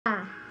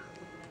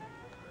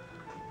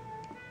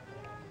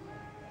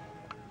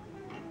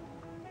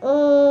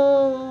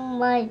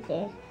like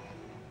this.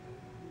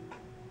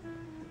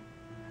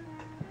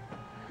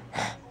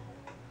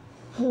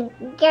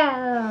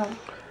 Go.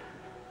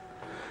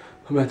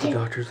 I'm at the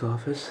doctor's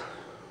office.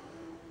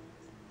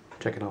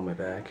 Checking on my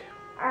back.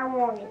 I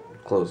want it.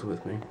 Chloe's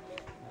with me.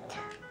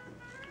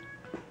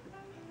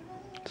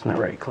 Isn't that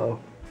right, Chloe?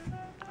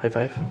 High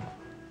five.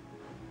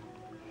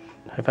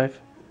 High five.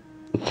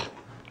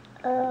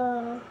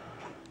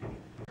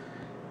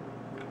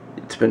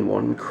 It's been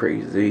one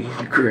crazy,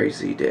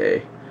 crazy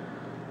day.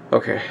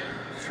 Okay,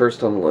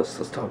 first on the list,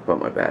 let's talk about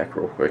my back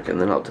real quick,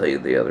 and then I'll tell you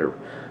the other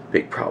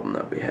big problem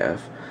that we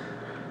have.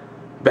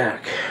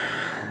 Back.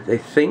 They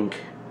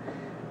think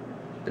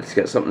it's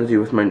got something to do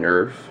with my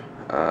nerve.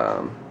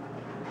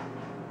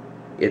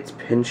 It's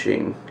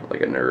pinching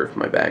like a nerve.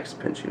 My back's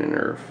pinching a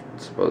nerve,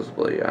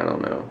 supposedly. I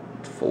don't know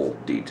full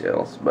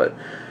details, but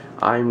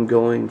I'm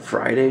going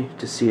Friday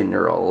to see a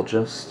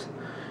neurologist,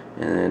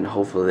 and then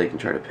hopefully they can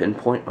try to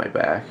pinpoint my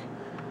back.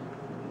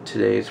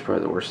 Today is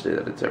probably the worst day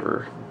that it's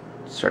ever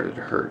started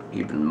to hurt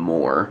even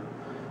more.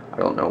 I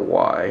don't know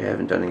why. I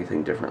haven't done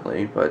anything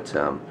differently, but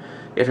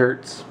it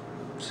hurts.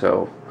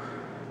 So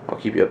I'll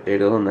keep you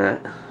updated on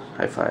that.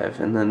 High five.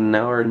 And then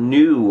now our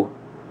new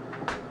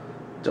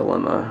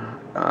dilemma.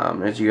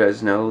 As you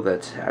guys know,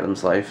 that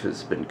Adam's life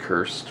has been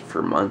cursed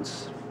for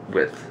months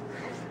with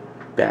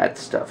bad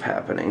stuff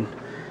happening.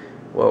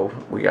 Well,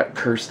 we got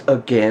cursed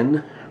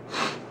again.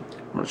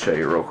 I'm going to show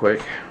you real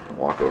quick.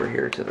 Walk over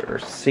here to our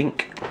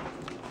sink.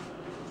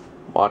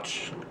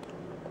 Watch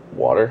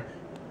water.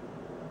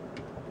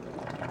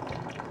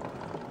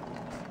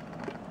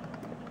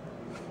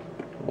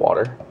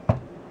 Water.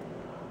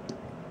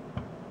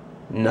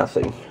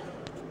 Nothing.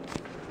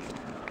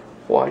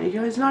 Why do you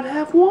guys not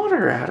have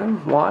water,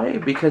 Adam? Why?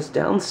 Because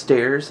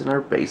downstairs in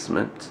our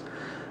basement,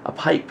 a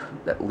pipe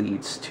that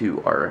leads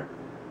to our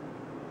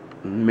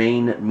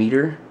main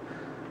meter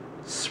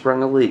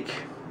sprung a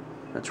leak.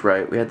 That's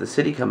right, we had the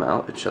city come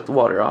out and shut the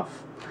water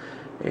off,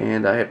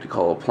 and I have to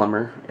call a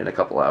plumber in a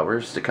couple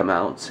hours to come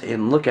out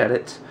and look at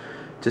it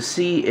to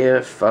see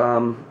if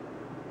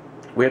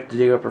we have to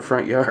dig up our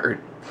front yard.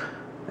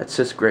 That's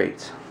just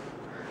great.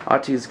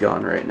 Ati's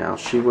gone right now.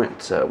 She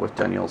went with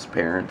Danielle's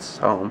parents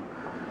home.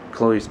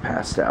 Chloe's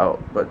passed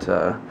out, but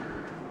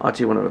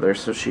Ati went over there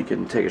so she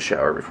can take a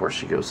shower before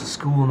she goes to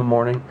school in the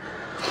morning.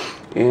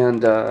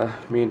 And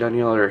me and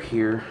Danielle are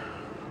here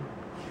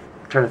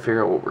trying to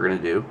figure out what we're going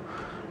to do,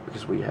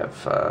 because we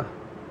have a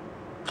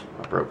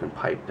broken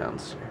pipe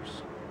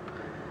downstairs.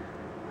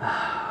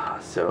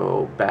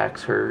 So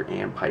backs hurt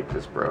and pipe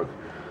is broke.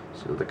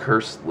 So the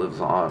curse lives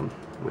on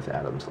with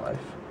Adam's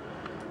life.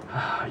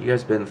 You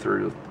guys been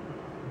through...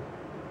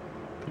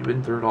 You've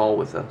been through it all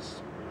with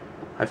us.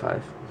 High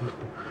five.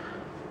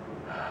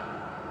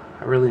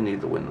 I really need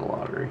to win the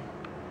lottery.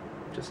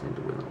 Just need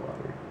to win the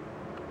lottery.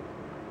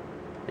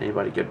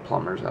 Anybody good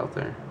plumbers out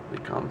there?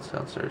 Leave comments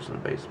downstairs in the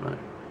basement.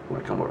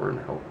 Want to come over and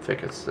help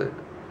fix it?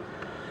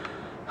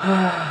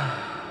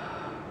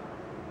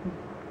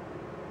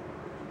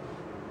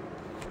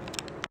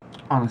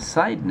 On a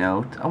side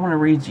note, I want to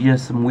read you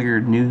some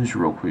weird news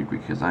real quick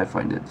because I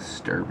find it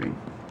disturbing.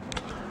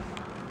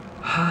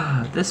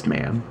 This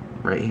man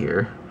right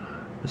here,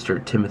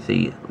 Mr.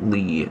 Timothy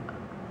Lee,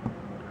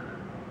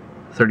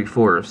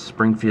 34 of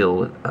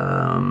Springfield,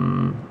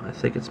 I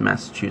think it's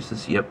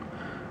Massachusetts, yep.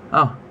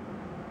 Oh.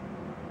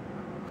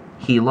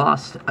 He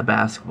lost a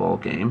basketball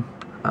game.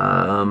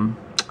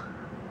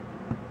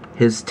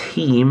 His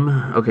team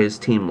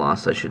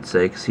lost, I should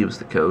say, because he was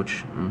the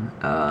coach.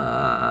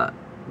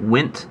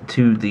 Went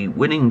to the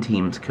winning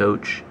team's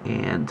coach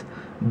and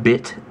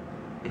bit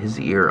his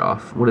ear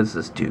off. What is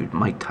this dude,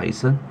 Mike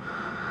Tyson?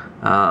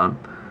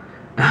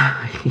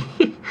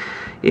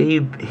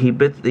 He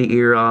bit the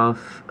ear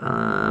off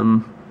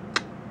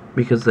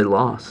because they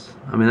lost.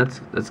 I mean,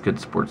 that's good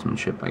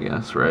sportsmanship, I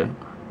guess, right?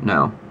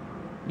 No,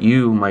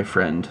 you, my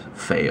friend,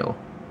 fail.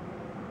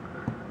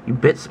 You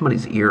bit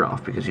somebody's ear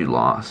off because you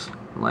lost.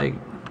 Like,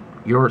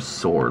 you're a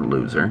sore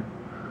loser.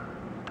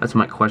 That's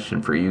my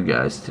question for you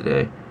guys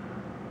today.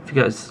 If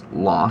you guys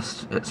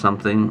lost at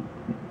something,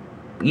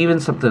 even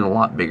something a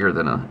lot bigger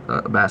than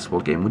a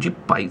basketball game, would you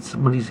bite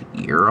somebody's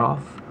ear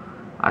off?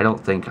 I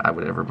don't think I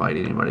would ever bite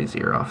anybody's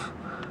ear off.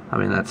 I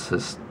mean, that's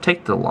just,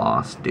 take the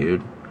loss,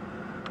 dude.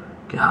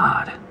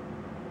 God.